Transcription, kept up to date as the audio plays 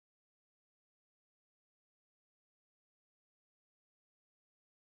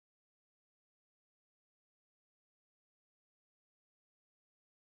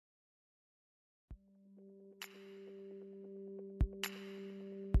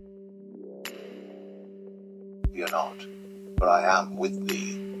Fear not, for I am with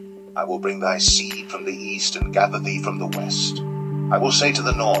thee. I will bring thy seed from the east, and gather thee from the west. I will say to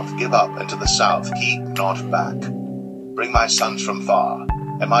the north, Give up, and to the south, Keep not back. Bring my sons from far,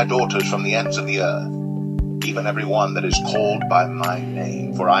 and my daughters from the ends of the earth, even every one that is called by my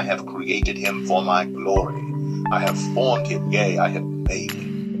name, for I have created him for my glory. I have formed him, yea, I have made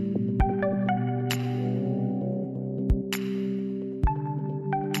him.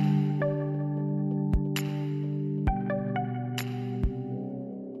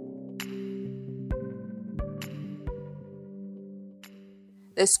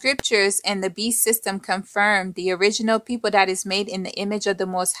 The scriptures and the beast system confirm the original people that is made in the image of the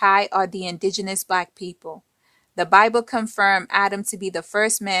Most High are the indigenous black people. The Bible confirmed Adam to be the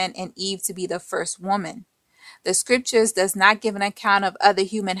first man and Eve to be the first woman. The scriptures does not give an account of other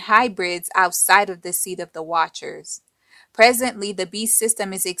human hybrids outside of the seed of the Watchers. Presently, the beast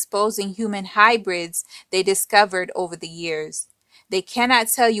system is exposing human hybrids they discovered over the years. They cannot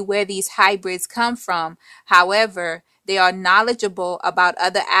tell you where these hybrids come from. However, they are knowledgeable about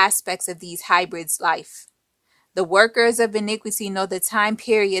other aspects of these hybrids' life. The workers of iniquity know the time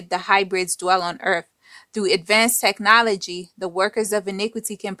period the hybrids dwell on earth. Through advanced technology, the workers of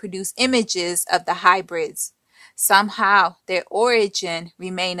iniquity can produce images of the hybrids. Somehow, their origin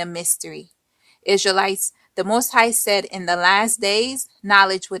remain a mystery. Israelites, the Most High said in the last days,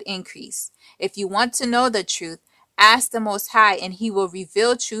 knowledge would increase. If you want to know the truth, ask the Most High, and he will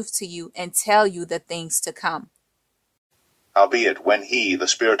reveal truth to you and tell you the things to come. Howbeit, when he, the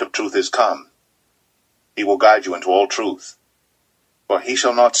Spirit of truth, is come, he will guide you into all truth. For he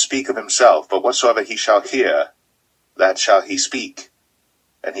shall not speak of himself, but whatsoever he shall hear, that shall he speak,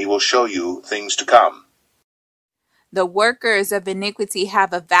 and he will show you things to come. The workers of iniquity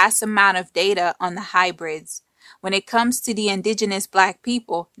have a vast amount of data on the hybrids. When it comes to the indigenous black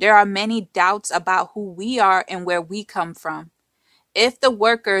people, there are many doubts about who we are and where we come from. If the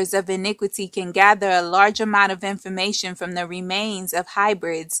workers of iniquity can gather a large amount of information from the remains of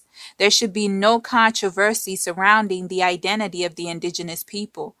hybrids, there should be no controversy surrounding the identity of the indigenous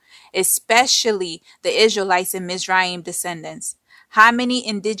people, especially the Israelites and Mizraim descendants. How many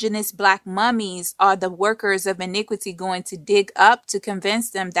indigenous black mummies are the workers of iniquity going to dig up to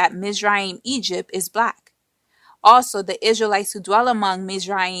convince them that Mizraim, Egypt, is black? Also, the Israelites who dwell among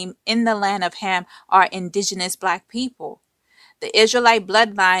Mizraim in the land of Ham are indigenous black people. The Israelite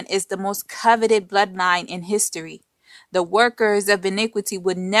bloodline is the most coveted bloodline in history. The workers of iniquity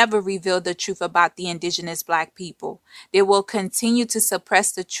would never reveal the truth about the indigenous black people. They will continue to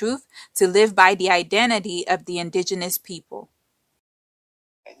suppress the truth to live by the identity of the indigenous people.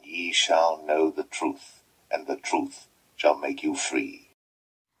 And ye shall know the truth, and the truth shall make you free.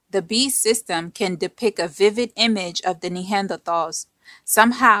 The beast system can depict a vivid image of the Neanderthals.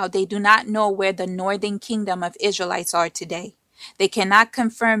 Somehow they do not know where the northern kingdom of Israelites are today. They cannot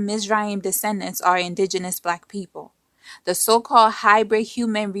confirm Mizraim descendants are indigenous black people. The so-called hybrid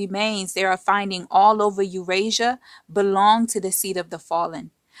human remains they are finding all over Eurasia belong to the seed of the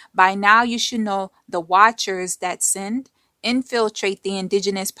fallen. By now you should know the Watchers that sinned infiltrate the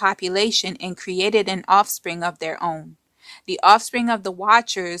indigenous population and created an offspring of their own. The offspring of the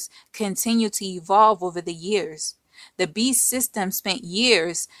Watchers continue to evolve over the years. The beast system spent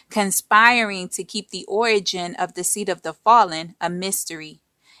years conspiring to keep the origin of the seed of the fallen a mystery.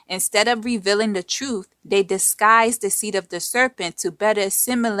 Instead of revealing the truth, they disguised the seed of the serpent to better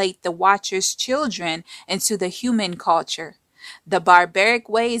assimilate the Watchers' children into the human culture. The barbaric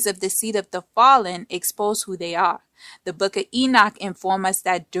ways of the seed of the fallen expose who they are. The book of Enoch informs us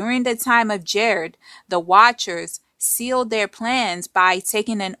that during the time of Jared, the Watchers sealed their plans by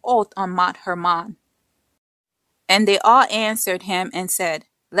taking an oath on Mount Hermon. And they all answered him and said,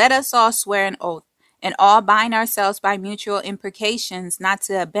 Let us all swear an oath, and all bind ourselves by mutual imprecations not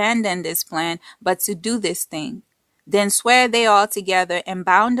to abandon this plan, but to do this thing. Then swear they all together and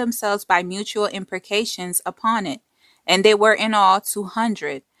bound themselves by mutual imprecations upon it. And they were in all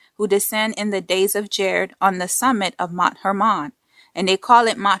 200, who descend in the days of Jared on the summit of Mount Hermon. And they call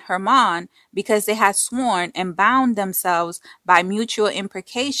it Mount Hermon because they had sworn and bound themselves by mutual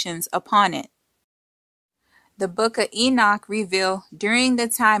imprecations upon it. The book of Enoch revealed during the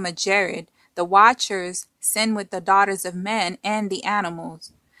time of Jared, the Watchers sinned with the daughters of men and the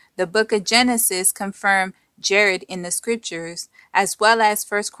animals. The book of Genesis confirmed Jared in the scriptures, as well as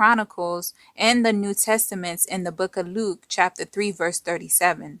First Chronicles and the New Testaments in the book of Luke, chapter 3, verse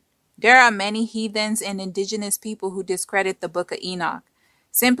 37. There are many heathens and indigenous people who discredit the book of Enoch,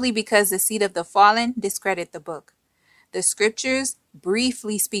 simply because the seed of the fallen discredit the book. The scriptures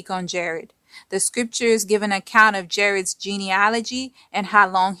briefly speak on Jared. The scriptures give an account of Jared's genealogy and how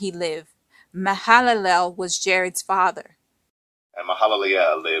long he lived. Mahalalel was Jared's father. And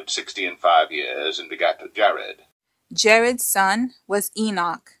Mahalaleel lived 65 years and begat Jared. Jared's son was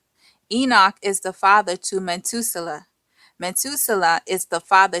Enoch. Enoch is the father to Methuselah. Methuselah is the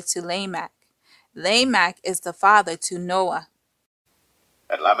father to Lamech. Lamech is the father to Noah.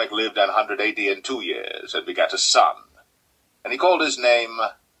 And Lamech lived 182 years and begat a son. And he called his name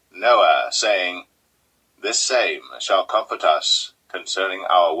Noah, saying, This same shall comfort us concerning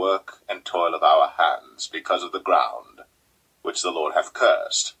our work and toil of our hands, because of the ground which the Lord hath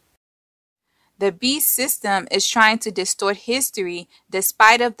cursed. The beast system is trying to distort history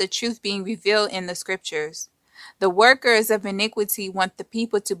despite of the truth being revealed in the scriptures. The workers of iniquity want the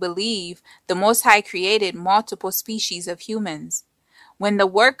people to believe the Most High created multiple species of humans. When the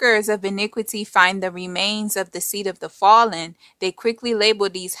workers of iniquity find the remains of the seed of the fallen, they quickly label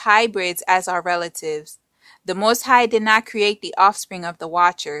these hybrids as our relatives. The Most High did not create the offspring of the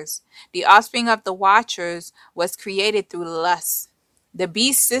Watchers. The offspring of the Watchers was created through lust. The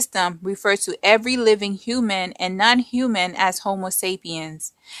beast system refers to every living human and non-human as Homo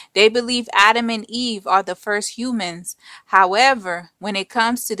sapiens. They believe Adam and Eve are the first humans. However, when it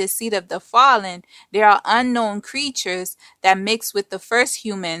comes to the seed of the fallen, there are unknown creatures that mix with the first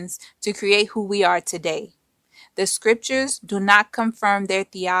humans to create who we are today. The scriptures do not confirm their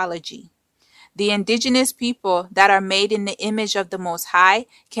theology. The indigenous people that are made in the image of the Most High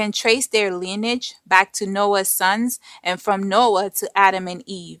can trace their lineage back to Noah's sons and from Noah to Adam and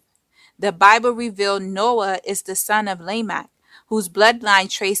Eve. The Bible revealed Noah is the son of Lamech, whose bloodline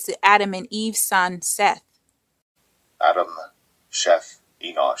traced to Adam and Eve's son Seth. Adam, Sheth,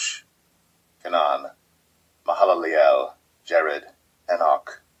 Enosh, Canaan, Mahalaleel, Jared,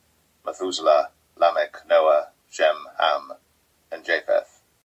 Enoch, Methuselah, Lamech, Noah, Shem, Ham, and Japheth.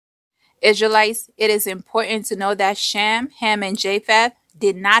 Israelites, it is important to know that Shem, Ham, and Japheth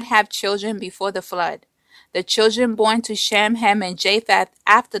did not have children before the flood. The children born to Shem, Ham, and Japheth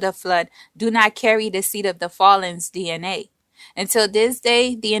after the flood do not carry the seed of the fallen's DNA. Until this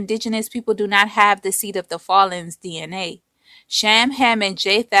day, the indigenous people do not have the seed of the fallen's DNA. Shem, Ham, and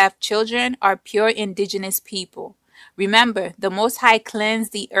Japheth children are pure indigenous people. Remember, the Most High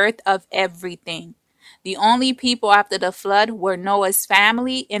cleansed the earth of everything. The only people after the flood were Noah's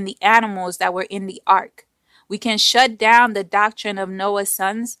family and the animals that were in the ark. We can shut down the doctrine of Noah's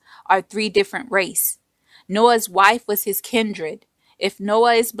sons are three different races. Noah's wife was his kindred. If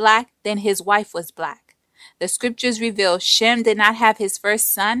Noah is black, then his wife was black. The scriptures reveal Shem did not have his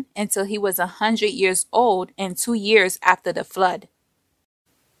first son until he was 100 years old and 2 years after the flood.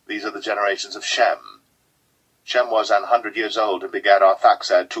 These are the generations of Shem. Shem was 100 years old and begat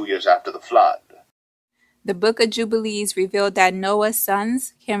Arphaxad 2 years after the flood. The book of Jubilees revealed that Noah's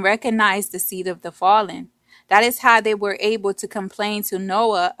sons can recognize the seed of the fallen. That is how they were able to complain to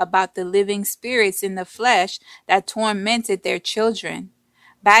Noah about the living spirits in the flesh that tormented their children.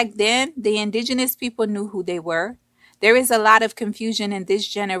 Back then, the indigenous people knew who they were. There is a lot of confusion in this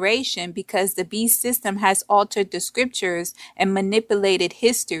generation because the beast system has altered the scriptures and manipulated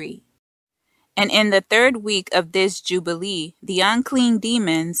history. And in the third week of this Jubilee, the unclean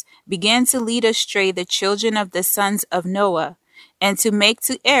demons began to lead astray the children of the sons of Noah, and to make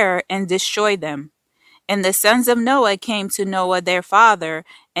to err and destroy them. And the sons of Noah came to Noah their father,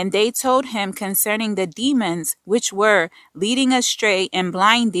 and they told him concerning the demons which were leading astray and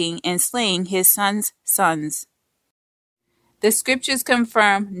blinding and slaying his sons' sons. The scriptures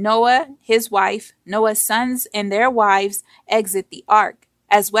confirm Noah, his wife, Noah's sons, and their wives exit the ark,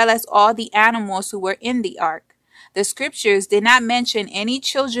 as well as all the animals who were in the ark. The scriptures did not mention any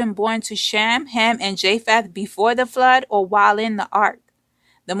children born to Shem, Ham, and Japheth before the flood or while in the ark.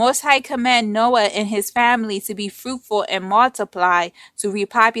 The Most High commanded Noah and his family to be fruitful and multiply, to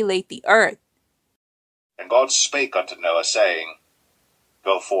repopulate the earth. And God spake unto Noah, saying,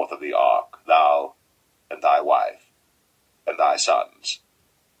 Go forth of the ark, thou, and thy wife, and thy sons'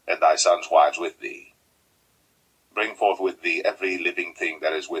 wives with thee. Bring forth with thee every living thing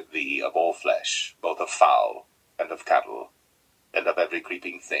that is with thee of all flesh, both of fowl, and of cattle, and of every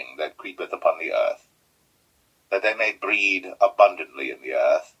creeping thing that creepeth upon the earth, that they may breed abundantly in the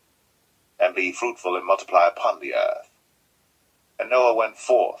earth, and be fruitful and multiply upon the earth. And Noah went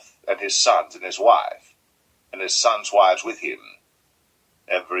forth, and his sons and his wife, and his sons' wives with him,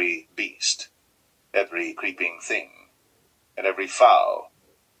 every beast, every creeping thing, and every fowl,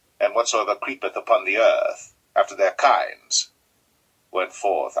 and whatsoever creepeth upon the earth, after their kinds, went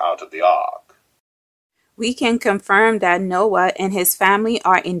forth out of the ark. We can confirm that Noah and his family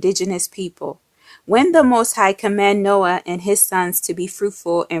are indigenous people. When the Most High commanded Noah and his sons to be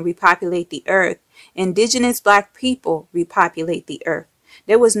fruitful and repopulate the earth, indigenous black people repopulate the earth.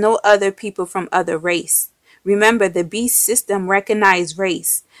 There was no other people from other race. Remember, the beast system recognized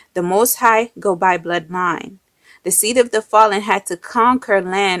race. The Most High go by bloodline. The seed of the fallen had to conquer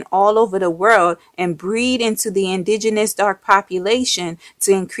land all over the world and breed into the indigenous dark population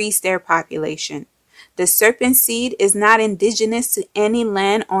to increase their population. The serpent seed is not indigenous to any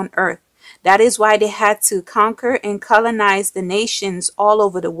land on earth. That is why they had to conquer and colonize the nations all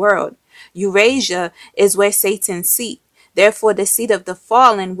over the world. Eurasia is where Satan's seat. Therefore, the seed of the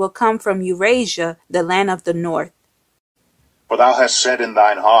fallen will come from Eurasia, the land of the north. For thou hast said in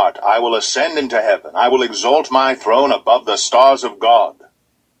thine heart, I will ascend into heaven, I will exalt my throne above the stars of God.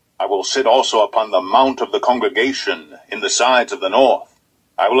 I will sit also upon the mount of the congregation in the sides of the north.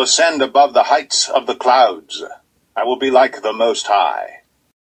 I will ascend above the heights of the clouds. I will be like the Most High.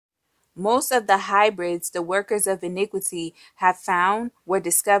 Most of the hybrids the workers of iniquity have found were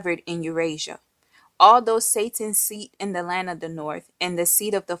discovered in Eurasia. Although Satan's seat in the land of the north and the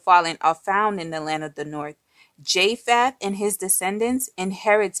seed of the fallen are found in the land of the north, Japheth and his descendants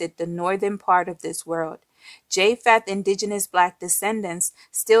inherited the northern part of this world. Japheth's indigenous black descendants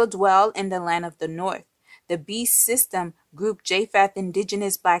still dwell in the land of the north. The beast system grouped Japheth's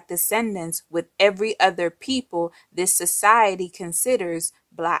indigenous black descendants with every other people this society considers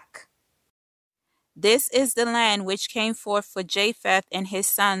black. This is the land which came forth for Japheth and his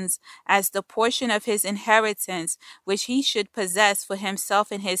sons as the portion of his inheritance, which he should possess for himself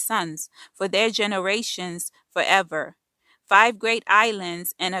and his sons, for their generations forever. 5 great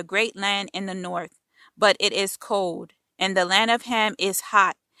islands and a great land in the north, but it is cold. And the land of Ham is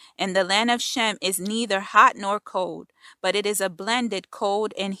hot, and the land of Shem is neither hot nor cold, but it is a blended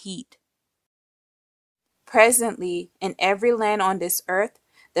cold and heat. Presently, in every land on this earth,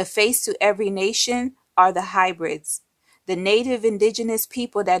 the face to every nation are the hybrids. The native indigenous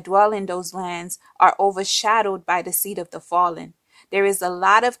people that dwell in those lands are overshadowed by the seed of the fallen. There is a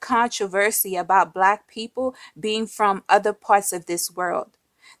lot of controversy about black people being from other parts of this world.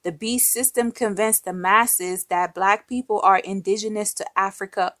 The beast system convinced the masses that black people are indigenous to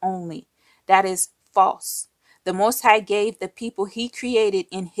Africa only. That is false. The Most High gave the people he created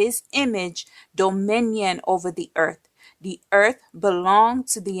in his image dominion over the earth. The earth belonged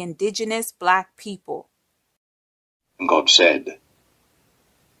to the indigenous black people. God said,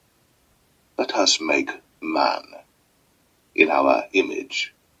 let us make man in our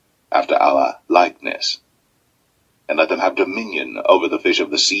image, after our likeness, and let them have dominion over the fish of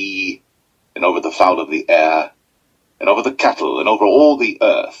the sea, and over the fowl of the air, and over the cattle, and over all the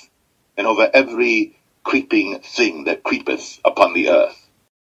earth, and over every creeping thing that creepeth upon the earth.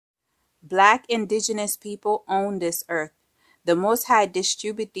 Black indigenous people own this earth. The Most High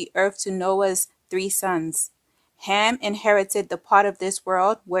distributed the earth to Noah's 3 sons. Ham inherited the part of this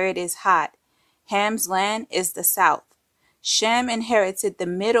world where it is hot. Ham's land is the south. Shem inherited the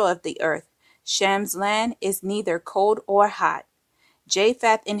middle of the earth. Shem's land is neither cold or hot.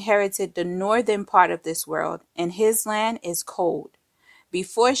 Japheth inherited the northern part of this world, and his land is cold.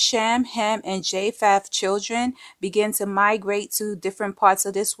 Before Shem, Ham, and Japheth's children began to migrate to different parts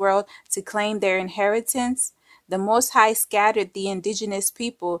of this world to claim their inheritance, the Most High scattered the indigenous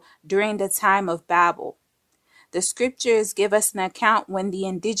people during the time of Babel. The scriptures give us an account when the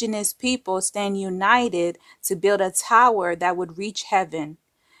indigenous people stand united to build a tower that would reach heaven.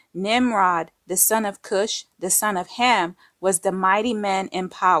 Nimrod, the son of Cush, the son of Ham, was the mighty man in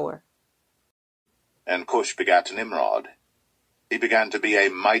power. And Cush begat Nimrod. He began to be a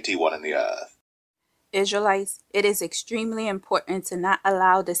mighty one in the earth. Israelites, it is extremely important to not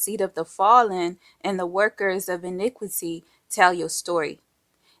allow the seed of the fallen and the workers of iniquity tell your story.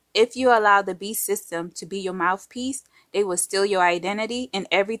 If you allow the beast system to be your mouthpiece, they will steal your identity and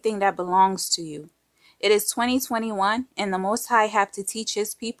everything that belongs to you. It is 2021, and the Most High have to teach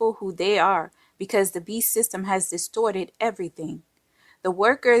his people who they are, because the beast system has distorted everything. The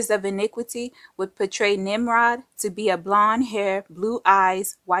workers of iniquity would portray Nimrod to be a blonde hair, blue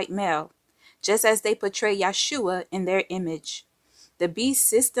eyes, white male, just as they portray Yeshua in their image. The beast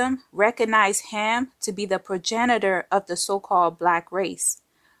system recognized Ham to be the progenitor of the so-called black race.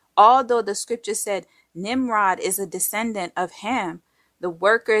 Although the scripture said Nimrod is a descendant of Ham, the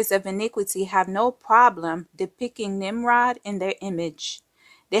workers of iniquity have no problem depicting Nimrod in their image.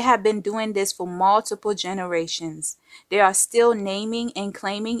 They have been doing this for multiple generations. They are still naming and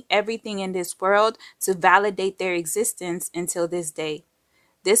claiming everything in this world to validate their existence until this day.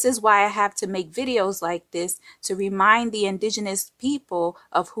 This is why I have to make videos like this to remind the indigenous people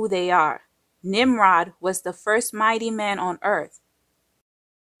of who they are. Nimrod was the first mighty man on earth.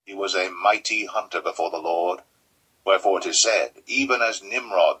 He was a mighty hunter before the Lord. Wherefore it is said, even as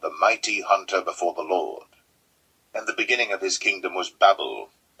Nimrod the mighty hunter before the Lord. And the beginning of his kingdom was Babel,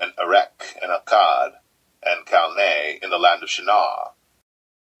 and Erech, and Akkad, and Calneh in the land of Shinar.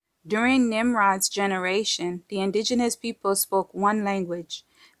 During Nimrod's generation, the indigenous people spoke one language.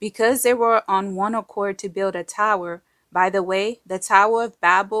 Because they were on one accord to build a tower, by the way, the Tower of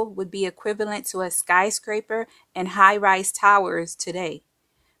Babel would be equivalent to a skyscraper and high-rise towers today.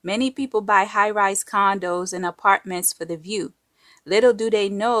 Many people buy high-rise condos and apartments for the view. Little do they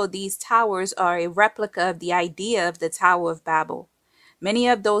know these towers are a replica of the idea of the Tower of Babel. Many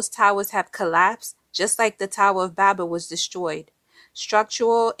of those towers have collapsed, just like the Tower of Babel was destroyed.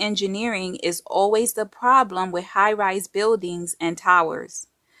 Structural engineering is always the problem with high-rise buildings and towers.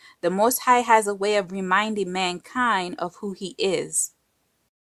 The Most High has a way of reminding mankind of who he is.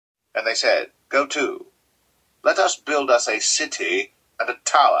 And they said, Go to, let us build us a city and a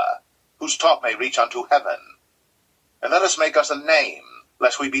tower, whose top may reach unto heaven. And let us make us a name,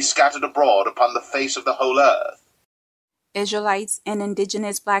 lest we be scattered abroad upon the face of the whole earth. Israelites and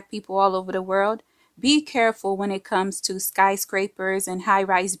indigenous black people all over the world, be careful when it comes to skyscrapers and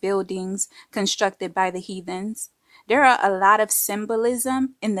high-rise buildings constructed by the heathens. There are a lot of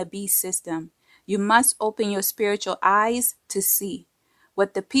symbolism in the beast system. You must open your spiritual eyes to see.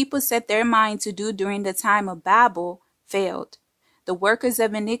 What the people set their mind to do during the time of Babel failed. The workers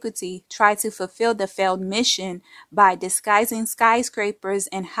of iniquity tried to fulfill the failed mission by disguising skyscrapers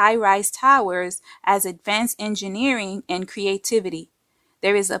and high-rise towers as advanced engineering and creativity.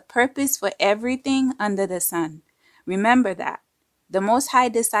 There is a purpose for everything under the sun. Remember that. The Most High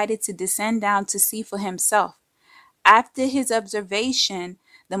decided to descend down to see for himself. After his observation,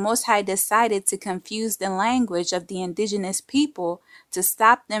 the Most High decided to confuse the language of the indigenous people to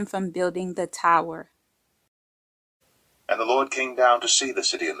stop them from building the tower. And the Lord came down to see the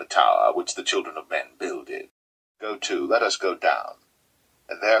city and the tower, which the children of men builded. Go to, let us go down,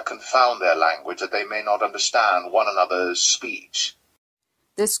 and there confound their language, that they may not understand one another's speech.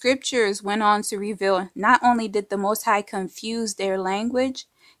 The scriptures went on to reveal not only did the Most High confuse their language,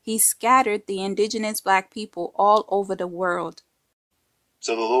 he scattered the indigenous black people all over the world.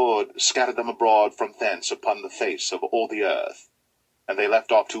 So the Lord scattered them abroad from thence upon the face of all the earth, and they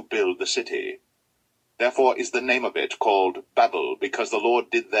left off to build the city. Therefore is the name of it called Babel, because the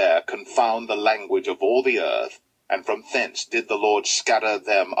Lord did there confound the language of all the earth, and from thence did the Lord scatter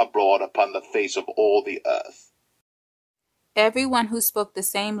them abroad upon the face of all the earth. Everyone who spoke the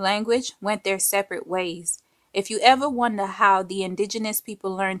same language went their separate ways. If you ever wonder how the indigenous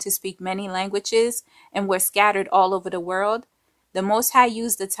people learned to speak many languages and were scattered all over the world, the Most High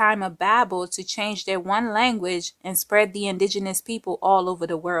used the time of Babel to change their one language and spread the indigenous people all over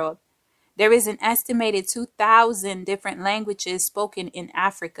the world. There is an estimated 2,000 different languages spoken in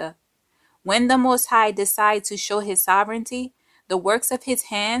Africa. When the Most High decides to show his sovereignty, the works of his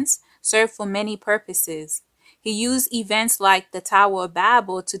hands serve for many purposes. He used events like the Tower of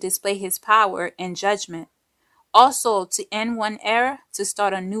Babel to display his power and judgment. Also, to end one era, to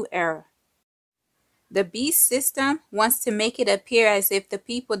start a new era. The beast system wants to make it appear as if the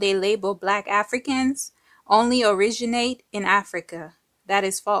people they label Black Africans only originate in Africa. That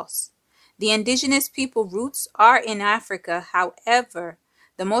is false. The indigenous people roots are in Africa. However,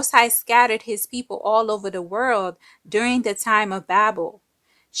 the Most High scattered his people all over the world during the time of Babel.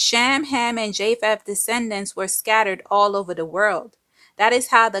 Shem, Ham, and Japheth descendants were scattered all over the world. That is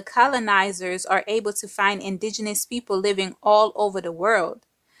how the colonizers are able to find indigenous people living all over the world.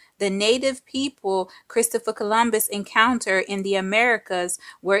 The native people Christopher Columbus encountered in the Americas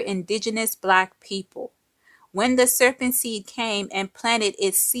were indigenous black people. When the serpent seed came and planted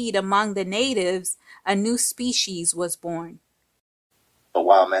its seed among the natives, a new species was born. But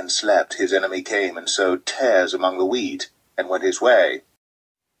while men slept, his enemy came and sowed tares among the wheat, and went his way.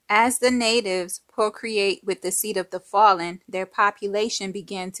 As the natives procreate with the seed of the fallen, their population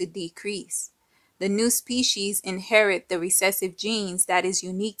began to decrease. The new species inherit the recessive genes that is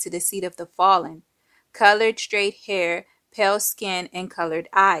unique to the seed of the fallen: colored straight hair, pale skin, and colored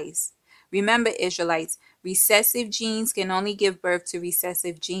eyes. Remember, Israelites, recessive genes can only give birth to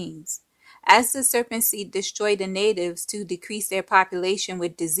recessive genes. As the serpent seed destroyed the natives to decrease their population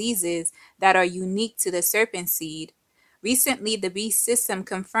with diseases that are unique to the serpent seed, recently the beast system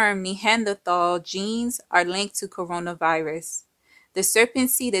confirmed Neanderthal genes are linked to coronavirus. The serpent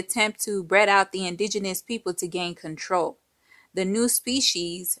seed attempt to bred out the indigenous people to gain control. The new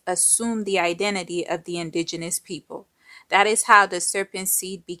species assumed the identity of the indigenous people. That is how the serpent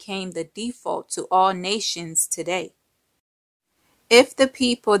seed became the default to all nations today. If the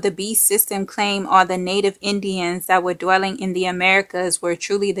people the beast system claim are the native Indians that were dwelling in the Americas were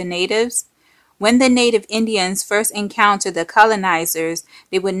truly the natives, when the native Indians first encountered the colonizers,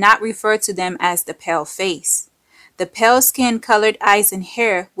 they would not refer to them as the pale face. The pale skin, colored eyes, and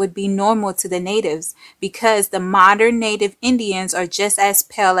hair would be normal to the natives because the modern native Indians are just as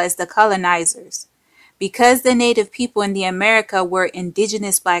pale as the colonizers. Because the native people in the America were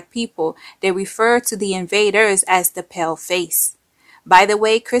indigenous black people, they refer to the invaders as the pale face. By the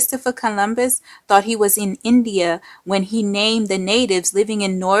way, Christopher Columbus thought he was in India when he named the natives living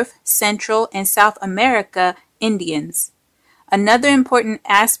in North, Central, and South America Indians. Another important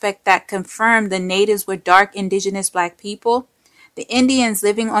aspect that confirmed the natives were dark indigenous black people, the Indians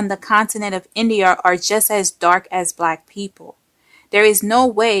living on the continent of India are just as dark as black people. There is no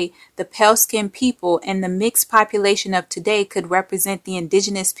way the pale-skinned people and the mixed population of today could represent the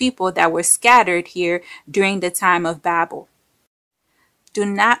indigenous people that were scattered here during the time of Babel. Do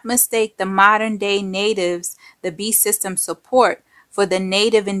not mistake the modern-day natives the beast system support for the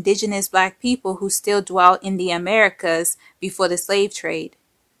native indigenous black people who still dwell in the Americas before the slave trade.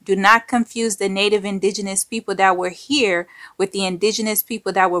 Do not confuse the native indigenous people that were here with the indigenous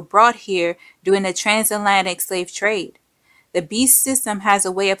people that were brought here during the transatlantic slave trade. The beast system has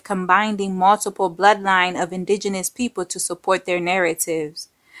a way of combining multiple bloodlines of indigenous people to support their narratives.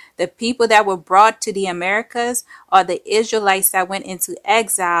 The people that were brought to the Americas are the Israelites that went into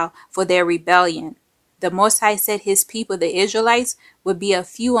exile for their rebellion. The Most High said his people, the Israelites, would be a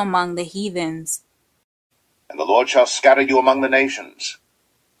few among the heathens. And the Lord shall scatter you among the nations,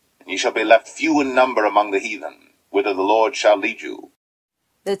 and ye shall be left few in number among the heathen, whither the Lord shall lead you.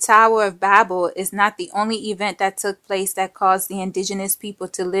 The Tower of Babel is not the only event that took place that caused the indigenous people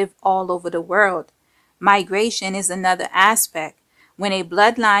to live all over the world. Migration is another aspect. When a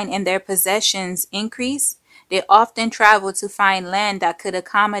bloodline and their possessions increase, they often travel to find land that could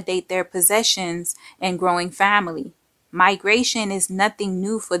accommodate their possessions and growing family. Migration is nothing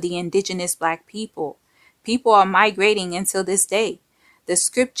new for the indigenous black people. People are migrating until this day. The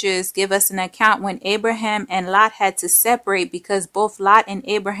scriptures give us an account when Abraham and Lot had to separate because both Lot and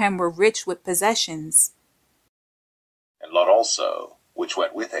Abraham were rich with possessions. And Lot also, which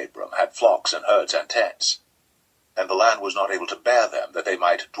went with Abram, had flocks and herds and tents. And the land was not able to bear them, that they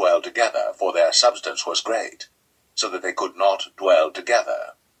might dwell together, for their substance was great, so that they could not dwell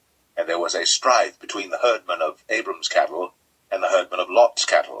together. And there was a strife between the herdmen of Abram's cattle and the herdmen of Lot's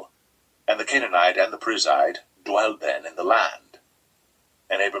cattle. And the Canaanite and the Perizzite dwelled then in the land.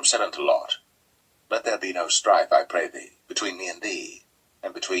 And Abram said unto Lot, Let there be no strife, I pray thee, between me and thee,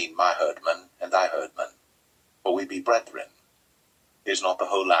 and between my herdmen and thy herdmen, for we be brethren. Is not the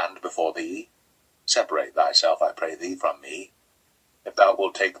whole land before thee? Separate thyself, I pray thee, from me. If thou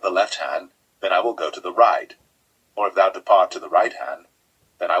wilt take the left hand, then I will go to the right. Or if thou depart to the right hand,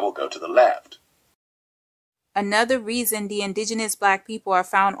 then I will go to the left. Another reason the indigenous black people are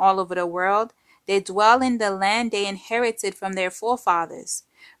found all over the world, they dwell in the land they inherited from their forefathers.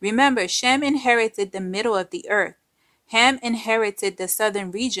 Remember, Shem inherited the middle of the earth. Ham inherited the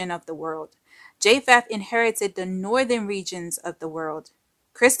southern region of the world. Japheth inherited the northern regions of the world.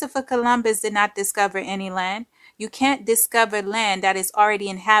 Christopher Columbus did not discover any land. You can't discover land that is already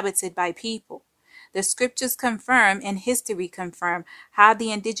inhabited by people. The scriptures confirm and history confirm how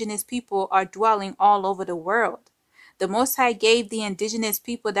the indigenous people are dwelling all over the world. The Most High gave the indigenous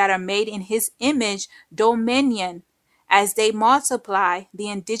people that are made in his image dominion. As they multiply, the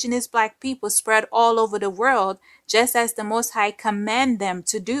indigenous black people spread all over the world, just as the Most High command them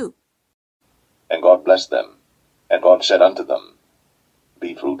to do. And God blessed them, and God said unto them,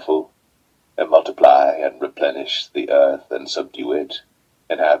 Be fruitful, and multiply, and replenish the earth, and subdue it,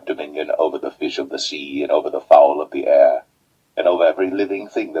 and have dominion over the fish of the sea, and over the fowl of the air, and over every living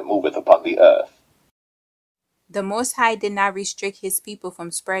thing that moveth upon the earth. The Most High did not restrict his people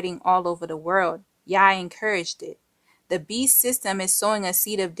from spreading all over the world. Yah encouraged it. The beast system is sowing a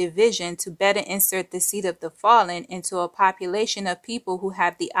seed of division to better insert the seed of the fallen into a population of people who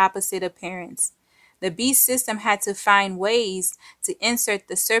have the opposite appearance. The beast system had to find ways to insert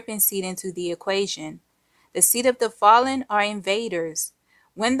the serpent seed into the equation. The seed of the fallen are invaders.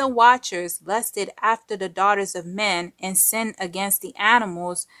 When the watchers lusted after the daughters of men and sinned against the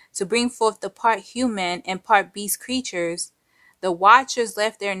animals to bring forth the part human and part beast creatures, the watchers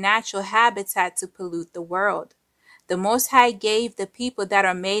left their natural habitat to pollute the world. The Most High gave the people that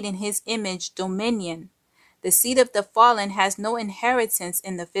are made in his image dominion. The seed of the fallen has no inheritance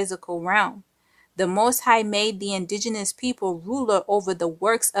in the physical realm. The Most High made the indigenous people ruler over the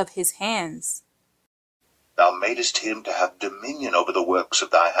works of his hands. Thou madest him to have dominion over the works of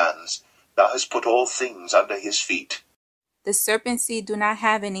thy hands. Thou hast put all things under his feet. The serpent seed do not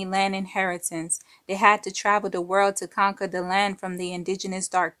have any land inheritance. They had to travel the world to conquer the land from the indigenous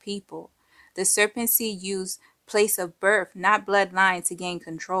dark people. The serpent seed used place of birth, not bloodline, to gain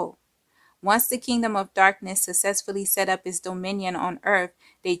control. Once the kingdom of darkness successfully set up its dominion on earth,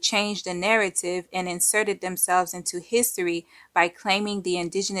 they changed the narrative and inserted themselves into history by claiming the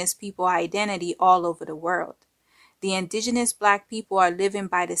indigenous people identity all over the world. The indigenous black people are living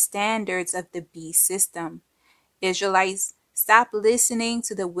by the standards of the beast system. Israelites, stop listening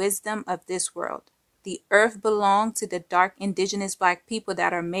to the wisdom of this world. The earth belongs to the dark indigenous black people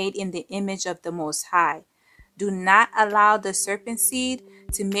that are made in the image of the Most High. Do not allow the serpent seed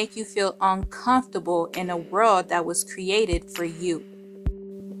to make you feel uncomfortable in a world that was created for you.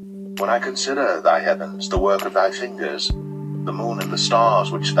 When I consider thy heavens, the work of thy fingers, the moon and the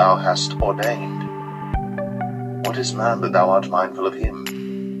stars which thou hast ordained, what is man that thou art mindful of him,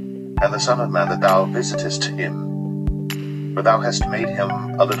 and the Son of Man that thou visitest him? For thou hast made him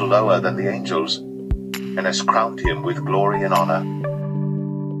a little lower than the angels, and hast crowned him with glory and honor.